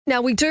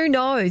Now, we do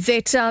know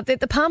that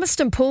the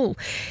Palmerston Pool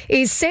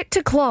is set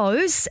to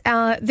close.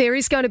 There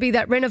is going to be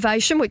that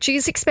renovation, which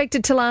is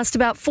expected to last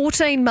about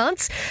 14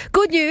 months.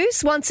 Good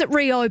news once it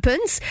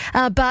reopens,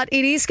 but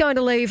it is going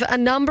to leave a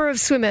number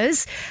of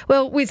swimmers,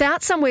 well,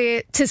 without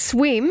somewhere to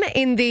swim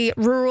in the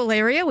rural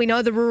area. We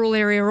know the rural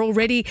area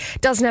already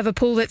doesn't have a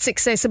pool that's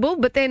accessible,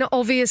 but then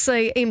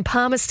obviously in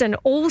Palmerston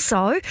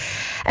also.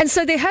 And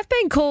so there have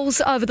been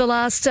calls over the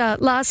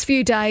last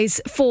few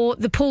days for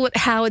the pool at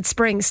Howard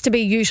Springs to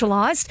be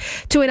utilised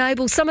to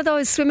enable some of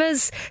those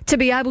swimmers to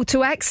be able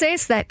to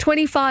access that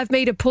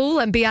 25-metre pool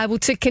and be able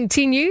to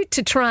continue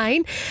to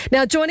train.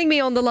 Now, joining me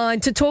on the line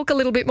to talk a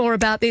little bit more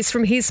about this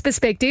from his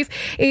perspective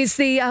is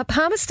the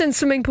Palmerston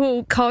swimming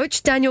pool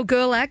coach, Daniel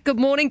Gerlach. Good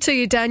morning to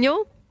you,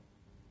 Daniel.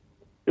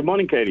 Good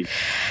morning, Katie.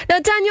 Now,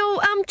 Daniel,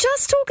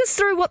 just talk us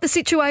through what the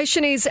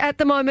situation is at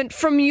the moment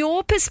from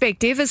your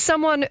perspective as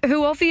someone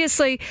who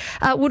obviously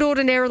would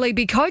ordinarily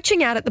be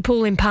coaching out at the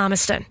pool in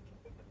Palmerston.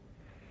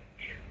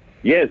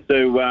 Yeah,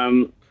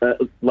 so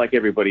like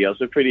everybody else,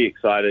 we're pretty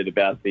excited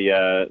about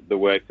the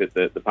work that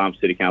the Palm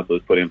City Council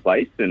has put in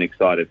place and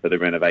excited for the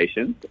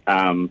renovations.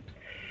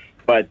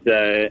 But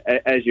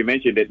as you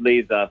mentioned, it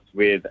leaves us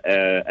with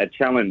a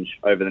challenge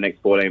over the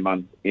next 14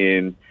 months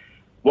in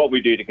what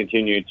we do to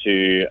continue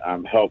to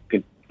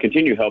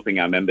continue helping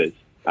our members.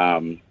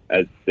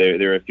 As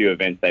there are a few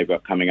events they've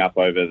got coming up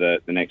over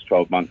the next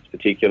 12 months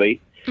particularly.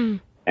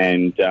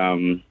 And,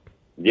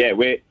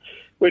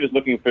 we're just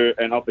looking for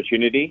an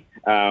opportunity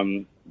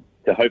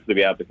to hopefully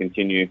be able to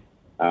continue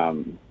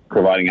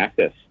providing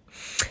access.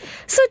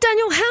 So,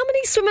 Daniel, how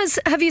many swimmers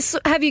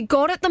have you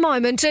got at the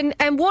moment,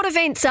 and what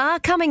events are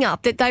coming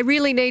up that they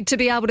really need to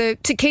be able to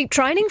keep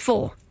training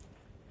for?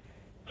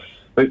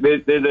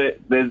 There's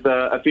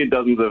a few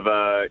dozens of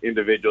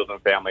individuals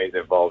and families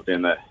involved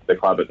in the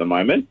club at the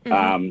moment who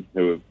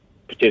are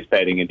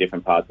participating in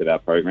different parts of our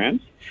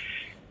programs.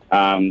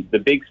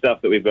 The big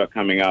stuff that we've got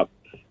coming up,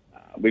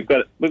 we've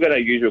got our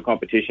usual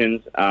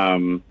competitions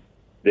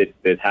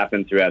that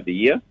happen throughout the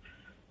year,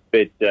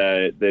 but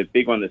the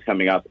big one that's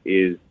coming up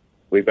is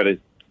we've got a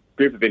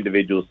group of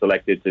individuals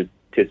selected to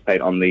participate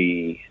on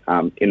the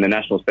in the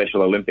National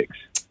Special Olympics,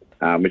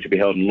 which will be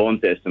held in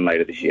Launceston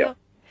later this year.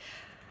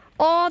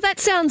 Oh, that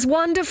sounds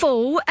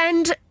wonderful.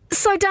 And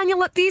so,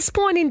 Daniel, at this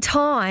point in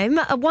time,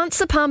 once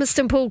the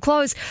Palmerston Pool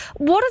closes,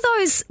 what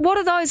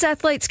are those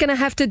athletes going to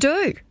have to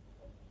do?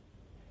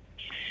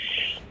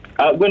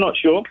 We're not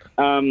sure.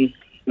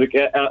 Look,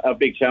 our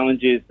big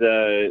challenge is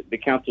the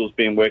council's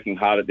been working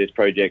hard at this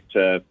project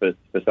for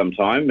some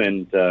time,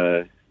 and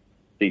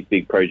these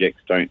big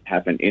projects don't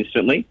happen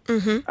instantly.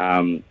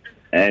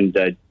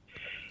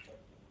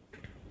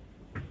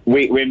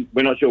 We're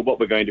not sure what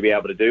we're going to be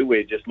able to do.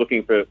 We're just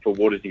looking for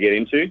waters to get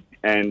into.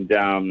 And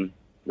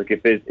look,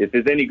 if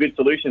there's any good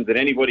solutions that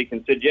anybody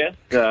can suggest,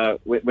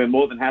 we're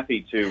more than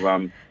happy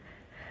to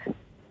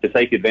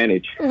take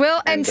advantage.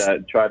 Well, and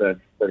try to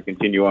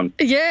continue on.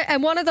 Yeah,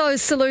 and one of those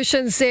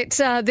solutions that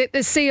the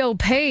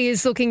CLP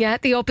is looking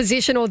at, the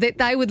opposition, or that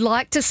they would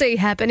like to see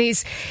happen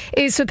is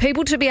for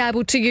people to be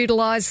able to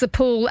utilise the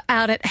pool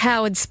out at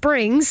Howard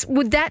Springs.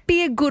 Would that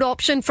be a good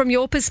option from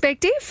your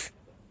perspective?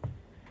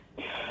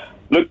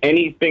 Look,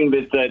 anything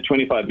that's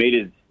 25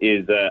 metres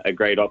is a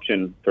great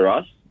option for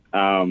us.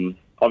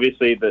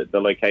 Obviously, the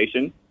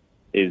location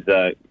is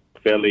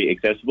fairly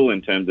accessible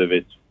in terms of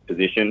its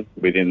position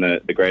within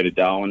the Greater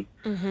Darwin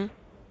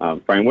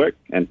framework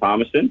and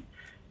Palmerston.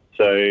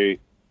 So,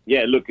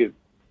 yeah, look,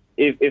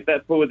 if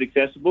that pool was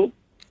accessible,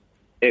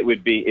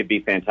 it'd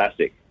be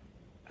fantastic.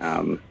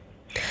 And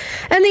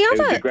the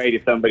other, it would be great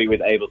if somebody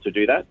was able to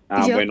do that.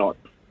 We're not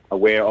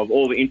aware of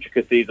all the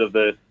intricacies of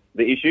the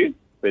issue,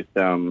 but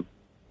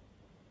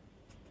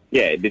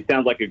yeah, it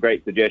sounds like a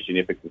great suggestion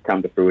if it could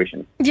come to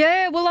fruition.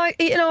 Yeah, well,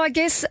 I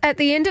guess at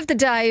the end of the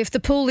day, if the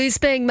pool is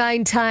being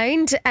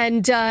maintained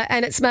and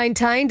it's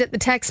maintained at the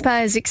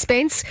taxpayer's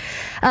expense,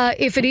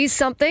 if it is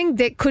something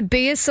that could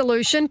be a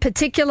solution,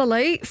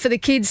 particularly for the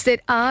kids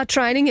that are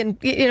training, and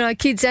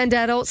kids and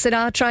adults that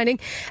are training,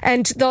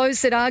 and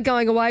those that are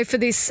going away for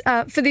this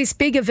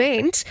big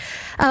event,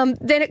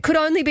 then it could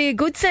only be a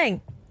good thing.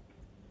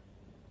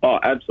 Oh,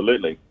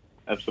 absolutely.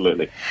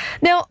 Absolutely.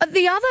 Now,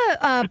 the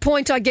other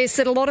point, I guess,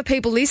 that a lot of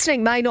people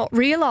listening may not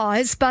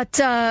realise, but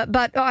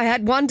I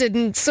had wondered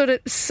and sort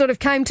of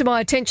came to my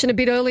attention a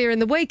bit earlier in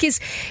the week,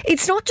 is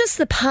it's not just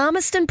the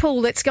Palmerston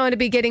pool that's going to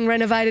be getting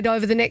renovated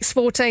over the next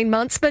 14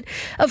 months, but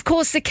of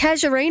course the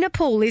Casuarina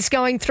pool is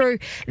going through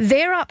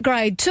their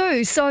upgrade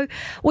too. So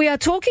we are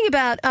talking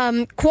about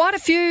quite a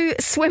few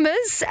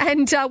swimmers,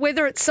 and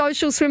whether it's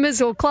social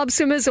swimmers or club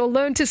swimmers or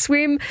learn to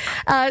swim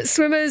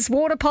swimmers,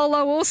 water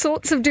polo, all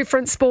sorts of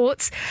different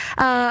sports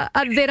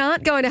that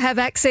aren't going to have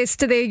access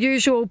to their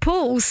usual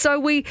pools. So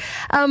we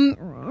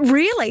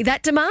really,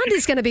 that demand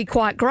is going to be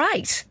quite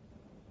great.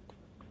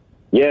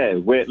 Yeah,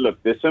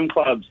 look, there's some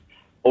clubs,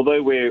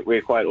 although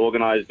we're quite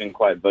organised and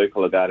quite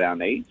vocal about our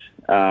needs,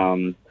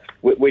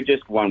 we're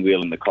just one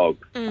wheel in the cog.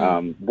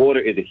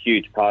 Water is a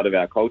huge part of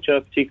our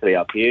culture, particularly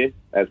up here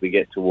as we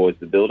get towards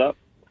the build-up.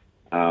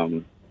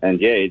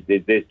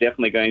 there's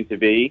definitely going to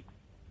be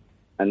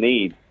a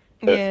need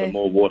for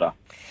more water.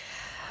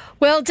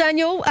 Well,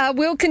 Daniel,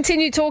 we'll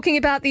continue talking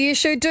about the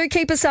issue. Do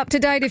keep us up to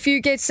date if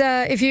you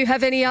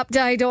have any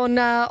update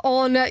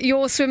on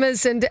your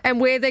swimmers and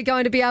where they're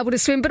going to be able to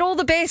swim. But all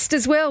the best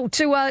as well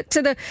to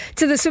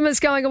the swimmers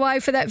going away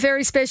for that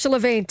very special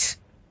event.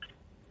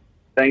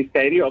 Thanks,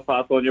 Katie. I'll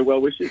pass on your well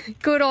wishes.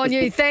 Good on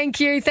you. Thank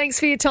you. Thanks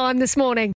for your time this morning.